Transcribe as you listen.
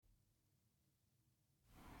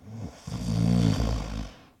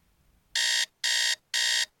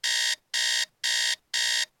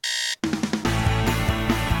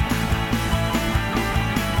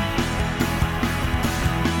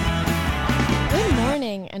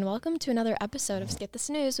and welcome to another episode of Skip the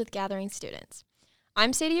Snooze with Gathering Students.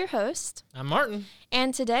 I'm Sadie, your host. I'm Martin.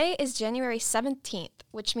 And today is January 17th,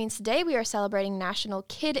 which means today we are celebrating National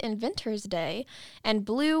Kid Inventors Day and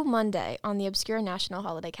Blue Monday on the obscure national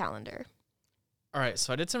holiday calendar. All right,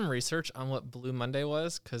 so I did some research on what Blue Monday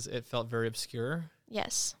was because it felt very obscure.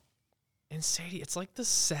 Yes. And Sadie, it's like the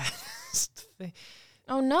saddest thing.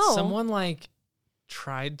 Oh, no. Someone,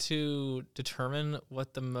 tried to determine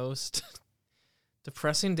what the most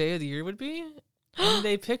depressing day of the year would be, and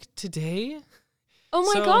they picked today. Oh,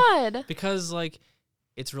 my God. Because,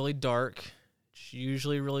 it's really dark. It's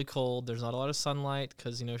usually really cold. There's not a lot of sunlight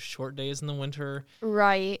because, short days in the winter.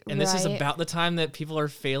 Right, And this is about the time that people are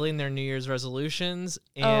failing their New Year's resolutions.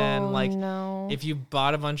 And, no. if you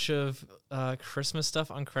bought a bunch of Christmas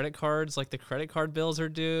stuff on credit cards, the credit card bills are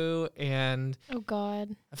due. And oh,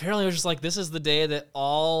 God. apparently it was just this is the day that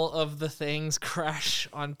all of the things crash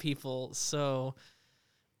on people. So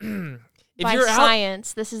if By you're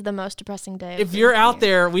science, this is the most depressing day. If you're out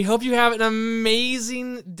there, we hope you have an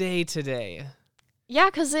amazing day today. Yeah,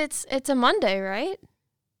 because it's a Monday, right?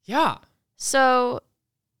 Yeah. So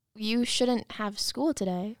you shouldn't have school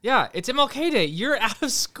today. Yeah, it's MLK Day. You're out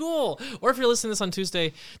of school. Or if you're listening to this on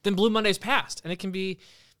Tuesday, then Blue Monday's passed, and it can be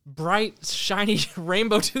bright, shiny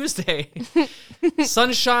Rainbow Tuesday.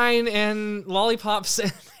 Sunshine and lollipops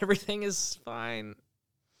and everything is fine.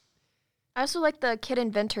 I also like the Kid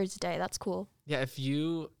Inventors Day. That's cool. Yeah, if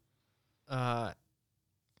you, when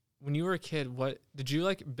you were a kid, what did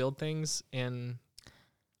you build things in?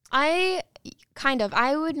 I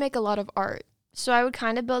would make a lot of art. So I would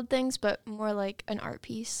kind of build things, but more like an art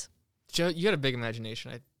piece. You had a big imagination,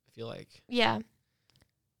 I feel like. Yeah.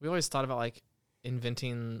 We always thought about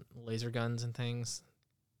inventing laser guns and things.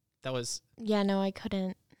 That was. Yeah, no, I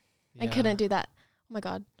couldn't. Yeah. I couldn't do that. Oh my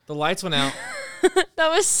God. The lights went out. That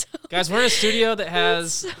was so. Guys, we're in a studio that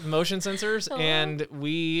has motion sensors, and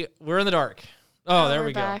we're in the dark. Oh, there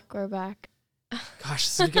we go. We're back. Gosh,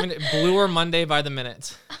 this is giving it bluer Monday by the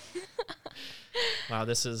minute. Wow,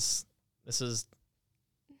 this is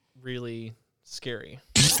really scary.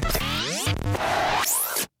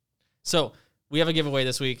 So we have a giveaway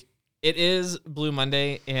this week. It is Blue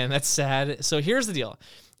Monday, and that's sad. So here's the deal.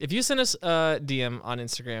 If you send us a DM on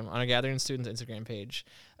Instagram, on a Gathering Students Instagram page,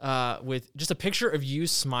 with just a picture of you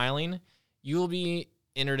smiling, you will be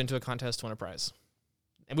entered into a contest to win a prize.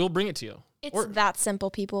 And we'll bring it to you. It's that simple,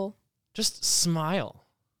 people. Just smile.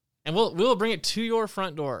 And we'll bring it to your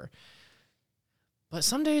front door. But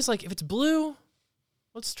some days, if it's blue,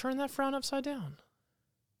 let's turn that frown upside down.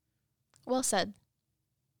 Well said.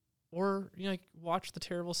 Or, watch the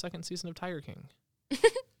terrible second season of Tiger King.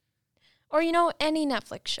 Or, any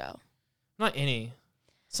Netflix show. Not any.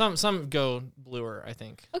 Some go bluer, I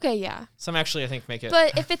think. Okay, yeah. Some actually, I think, make it.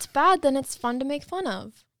 But if it's bad, then it's fun to make fun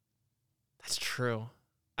of. That's true.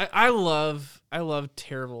 I love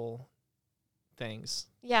terrible things.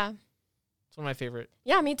 Yeah. It's one of my favorite.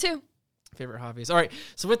 Yeah, me too. Favorite hobbies. All right.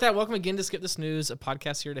 So with that, welcome again to Skip the Snooze, a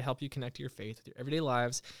podcast here to help you connect to your faith with your everyday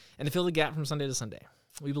lives and to fill the gap from Sunday to Sunday.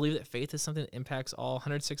 We believe that faith is something that impacts all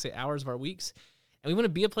 168 hours of our weeks, and we want to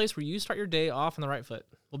be a place where you start your day off on the right foot.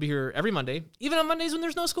 We'll be here every Monday, even on Mondays when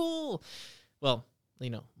there's no school. Well,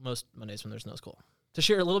 most Mondays when there's no school, to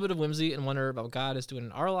share a little bit of whimsy and wonder about what God is doing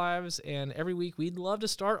in our lives. And every week, we'd love to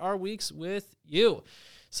start our weeks with you.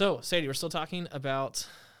 So, Sadie, we're still talking about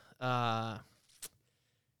how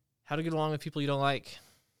to get along with people you don't like.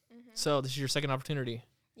 Mm-hmm. So this is your second opportunity.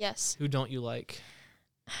 Yes. Who don't you like?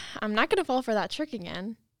 I'm not going to fall for that trick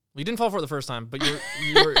again. Well, you didn't fall for it the first time, but you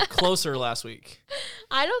were closer last week.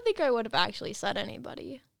 I don't think I would have actually said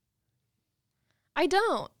anybody. I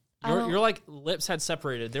don't. Your lips had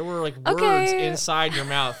separated. There were words inside your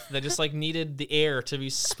mouth that just needed the air to be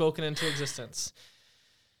spoken into existence.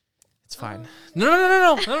 It's fine.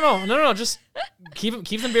 No. Just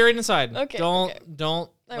keep them buried inside. Okay. Don't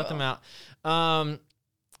let them out.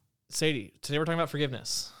 Sadie, today we're talking about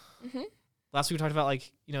forgiveness. Mm-hmm. Last week we talked about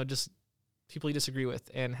just people you disagree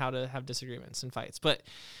with and how to have disagreements and fights. But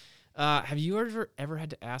have you ever had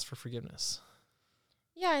to ask for forgiveness?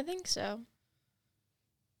 Yeah, I think so.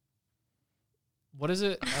 What is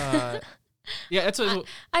it? Yeah, it's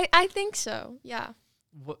I think so. Yeah.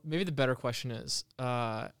 Maybe the better question is,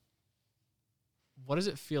 what does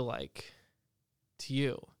it feel like to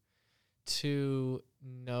you to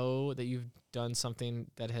know that you've done something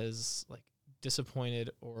that has disappointed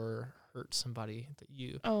or hurt somebody that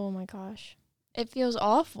you? Oh my gosh, it feels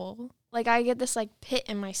awful. I get this pit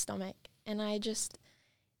in my stomach, and I just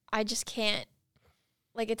can't.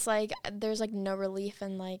 It's there's no relief,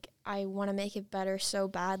 and I want to make it better so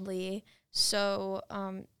badly, so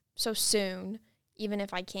soon, even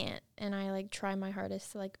if I can't, and I like try my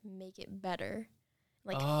hardest to like make it better,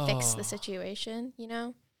 like fix the situation, you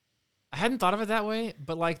know? I hadn't thought of it that way,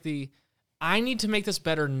 but like I need to make this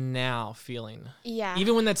better now feeling. Yeah.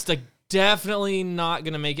 Even when that's like definitely not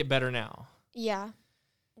going to make it better now. Yeah.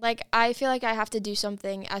 Like, I feel like I have to do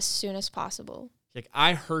something as soon as possible. Like,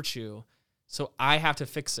 I hurt you, so I have to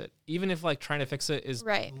fix it. Even if like trying to fix it is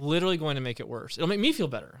literally going to make it worse. It'll make me feel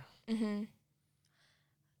better. Mm-hmm.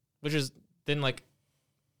 Which is then like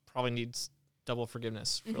probably needs double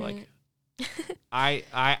forgiveness for like,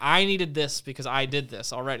 I needed this because I did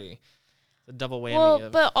this already. The double whammy. Well,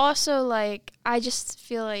 but also like, I just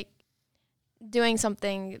feel like doing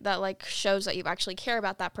something that like shows that you actually care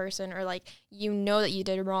about that person, or like you know that you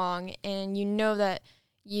did wrong and you know that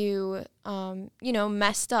you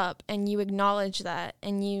messed up, and you acknowledge that,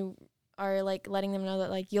 and you are like letting them know that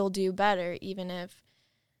like you'll do better even if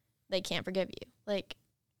they can't forgive you. Like,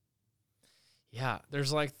 yeah,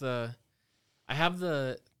 there's like I have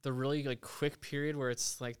the really like quick period where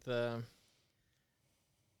it's like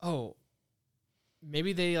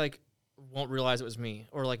maybe they like won't realize it was me,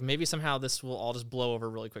 or like maybe somehow this will all just blow over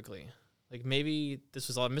really quickly. Like maybe this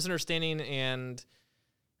was all a misunderstanding and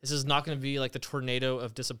this is not going to be like the tornado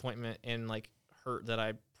of disappointment and like hurt that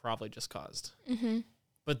I probably just caused. Mm-hmm.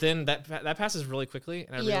 But then that passes really quickly,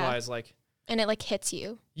 and I realize like, and it like hits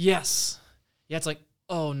you. Yes. Yeah. It's like,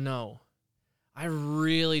 oh no, I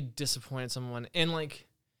really disappointed someone. And like,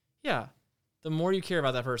 yeah, the more you care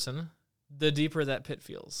about that person, the deeper that pit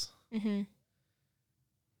feels. Mm-hmm.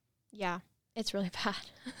 Yeah, it's really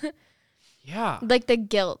bad. Yeah. Like, the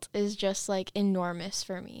guilt is just, like, enormous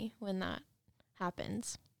for me when that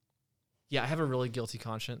happens. Yeah, I have a really guilty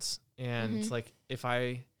conscience. And, like,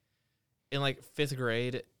 in, like, 5th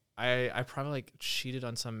grade, I probably, like, cheated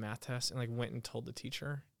on some math test and, like, went and told the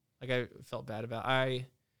teacher. Like, I felt bad about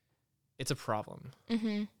it's a problem.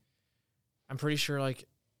 Mm-hmm. I'm pretty sure, like,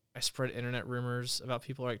 I spread internet rumors about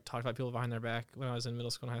people, like talked about people behind their back when I was in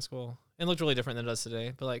middle school and high school. It looked really different than it does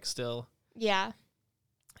today, but like still. Yeah.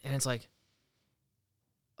 And it's like,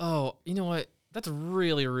 oh, you know what? That's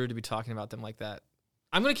really rude to be talking about them like that.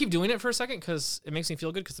 I'm going to keep doing it for a second because it makes me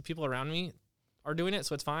feel good because the people around me are doing it,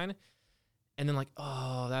 so it's fine. And then like,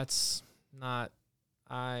 oh, that was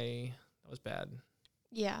bad.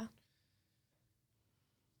 Yeah.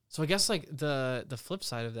 So I guess like the flip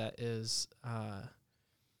side of that is,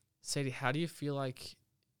 Sadie, how do you feel like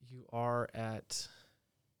you are at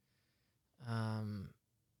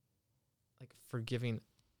like forgiving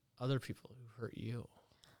other people who hurt you?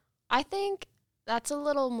 I think that's a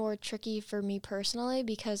little more tricky for me personally,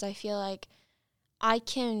 because I feel like I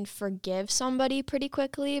can forgive somebody pretty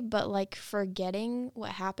quickly, but like forgetting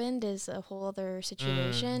what happened is a whole other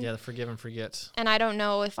situation. Yeah, the forgive and forget. And I don't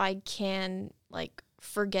know if I can like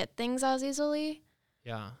forget things as easily.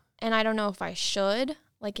 Yeah. And I don't know if I should.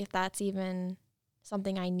 Like, if that's even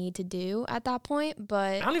something I need to do at that point,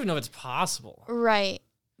 but... I don't even know if it's possible. Right.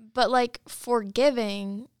 But, like,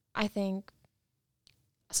 forgiving, I think,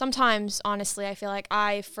 sometimes, honestly, I feel like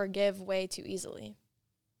I forgive way too easily.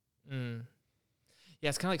 Yeah,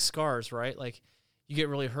 it's kind of like scars, right? Like, you get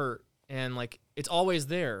really hurt, and, like, it's always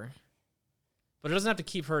there, but it doesn't have to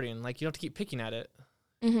keep hurting. Like, you don't have to keep picking at it.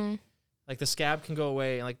 Mm-hmm. Like, the scab can go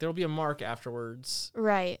away, and, like, there'll be a mark afterwards.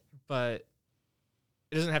 Right. But...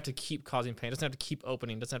 it doesn't have to keep causing pain. It doesn't have to keep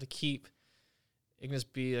opening. It doesn't have to keep... it can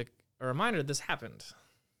just be like a reminder that this happened.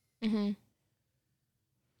 Mm-hmm.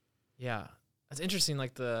 Yeah. That's interesting,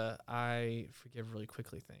 like the I forgive really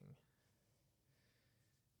quickly thing.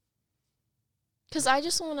 Because I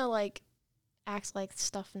just want to, like, act like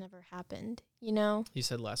stuff never happened, you know? You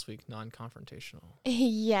said last week non-confrontational.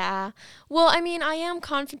 Yeah. Well, I mean, I am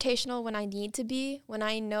confrontational when I need to be. When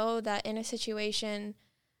I know that in a situation,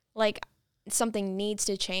 like... something needs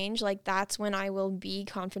to change, like that's when I will be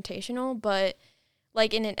confrontational. But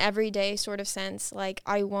like in an everyday sort of sense, like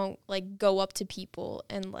I won't like go up to people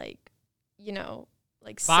and like, you know,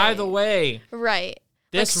 like by the way, right,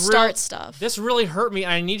 this like start stuff. This really hurt me.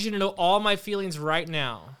 I need you to know all my feelings right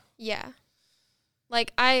now. Yeah,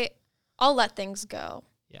 like I'll let things go.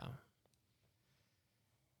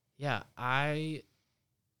 Yeah, I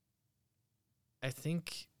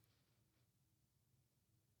think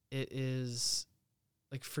it is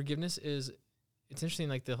like forgiveness is, it's interesting,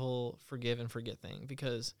 like the whole forgive and forget thing,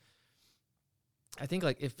 because I think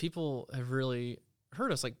like if people have really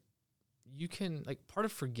hurt us, like you can, like part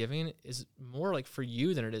of forgiving is more like for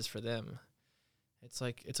you than it is for them. It's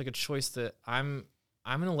like a choice that I'm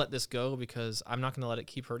going to let this go because I'm not going to let it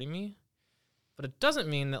keep hurting me. But it doesn't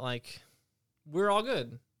mean that like we're all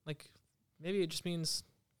good. Like maybe it just means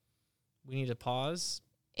we need to pause.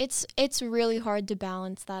 It's really hard to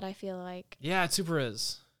balance that, I feel like. Yeah, it super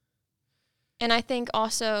is. And I think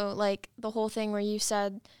also, like, the whole thing where you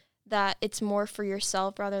said that it's more for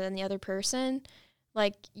yourself rather than the other person,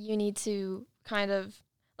 like, you need to kind of,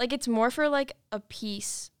 like, it's more for, like, a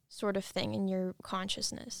peace sort of thing in your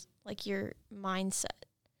consciousness, like, your mindset.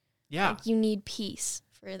 Yeah. Like, you need peace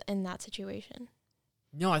in that situation.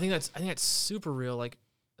 No, I think that's super real. Like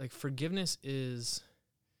forgiveness is,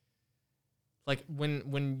 like,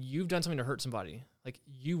 when you've done something to hurt somebody, like,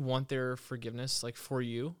 you want their forgiveness, like, for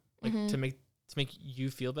you, like, to make you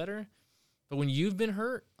feel better. But when you've been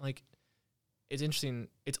hurt, like, it's interesting.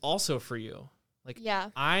 It's also for you. Like, yeah.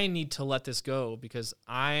 I need to let this go because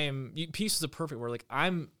peace is a perfect word. Like, I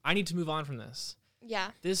need to move on from this.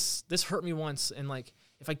 Yeah. This hurt me once. And, like,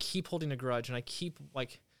 if I keep holding a grudge and I keep,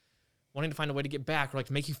 like, wanting to find a way to get back or,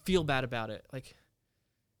 like, make you feel bad about it, like,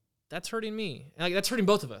 that's hurting me. And, like, that's hurting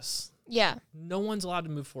both of us. Yeah. No one's allowed to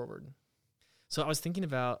move forward. So I was thinking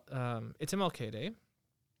about, it's MLK Day.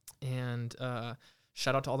 And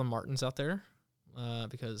shout out to all the Martins out there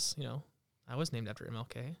because, you know, I was named after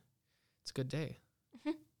MLK. It's a good day.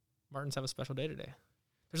 Mm-hmm. Martins have a special day today.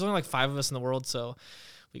 There's only like 5 of us in the world, so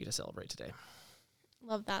we get to celebrate today.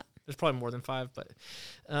 Love that. There's probably more than 5, but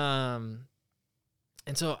and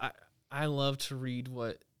so I love to read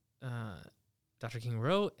what Dr. King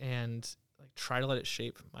wrote and, like, try to let it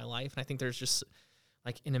shape my life. And I think there's just,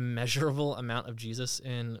 like, an immeasurable amount of Jesus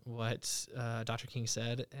in what Dr. King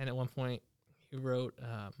said. And at one point he wrote,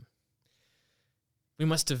 we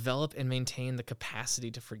must develop and maintain the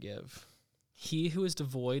capacity to forgive. He who is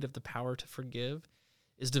devoid of the power to forgive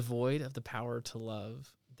is devoid of the power to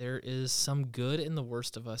love. There is some good in the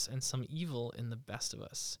worst of us and some evil in the best of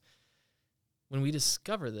us. When we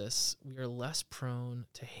discover this, we are less prone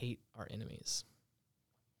to hate our enemies.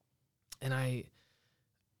 And I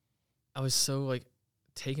was so, like,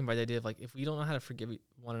 taken by the idea of, like, if we don't know how to forgive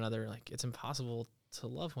one another, like, it's impossible to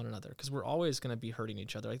love one another because we're always going to be hurting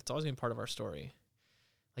each other. Like, it's always going to be part of our story.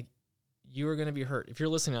 Like, you are going to be hurt. If you're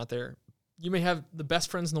listening out there, you may have the best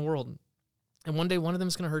friends in the world, and one day one of them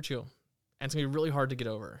is going to hurt you, and it's going to be really hard to get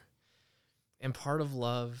over. And part of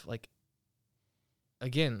love, like,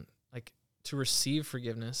 again, like, to receive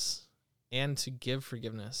forgiveness and to give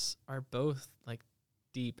forgiveness are both, like,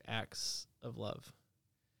 deep acts of love.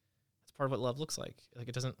 It's part of what love looks like. Like,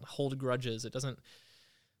 it doesn't hold grudges. It doesn't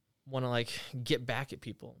want to, like, get back at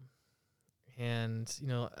people. And, you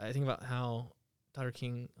know, I think about how Dr.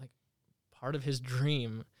 King, like, part of his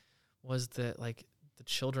dream was that, like, the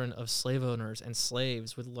children of slave owners and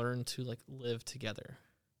slaves would learn to, like, live together.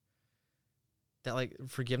 That, like,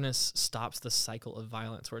 forgiveness stops the cycle of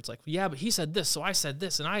violence where it's like, yeah, but he said this, so I said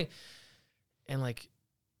this, and like,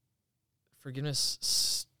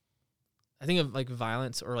 forgiveness, I think of, like,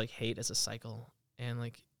 violence or, like, hate as a cycle, and,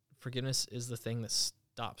 like, forgiveness is the thing that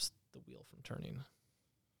stops the wheel from turning.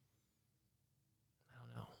 I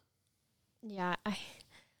don't know. Yeah,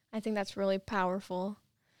 I think that's really powerful.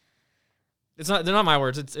 They're not my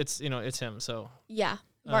words. It's you know, it's him. So yeah,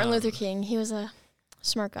 Martin Luther King. He was a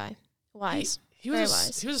smart guy, wise. He was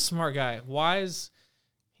wise. He was a smart guy, wise.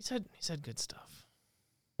 He said good stuff.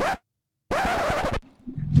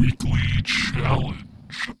 Weekly challenge.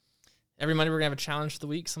 Every Monday we're gonna have a challenge for the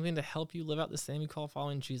week, something to help you live out this thing we call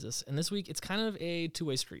following Jesus. And this week it's kind of a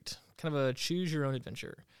two-way street, kind of a choose your own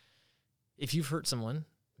adventure. If you've hurt someone,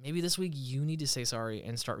 maybe this week you need to say sorry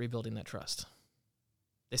and start rebuilding that trust.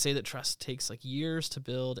 They say that trust takes, like, years to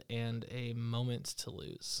build and a moment to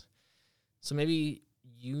lose. So maybe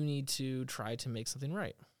you need to try to make something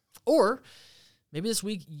right. Or maybe this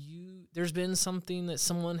week there's been something that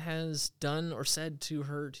someone has done or said to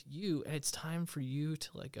hurt you, and it's time for you to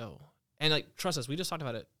let go. And, like, trust us, we just talked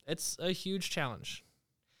about it. It's a huge challenge.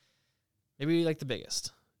 Maybe, like, the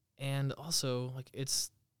biggest. And also, like,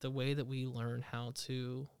 it's the way that we learn how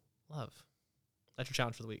to love. That's your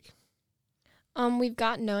challenge for the week. We've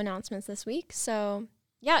got no announcements this week, so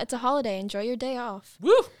yeah, it's a holiday. Enjoy your day off.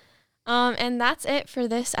 Woo! And that's it for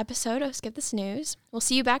this episode of Skip the Snooze. We'll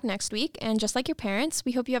see you back next week, and just like your parents,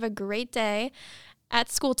 we hope you have a great day at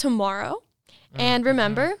school tomorrow. And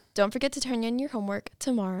remember, don't forget to turn in your homework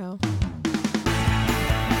tomorrow.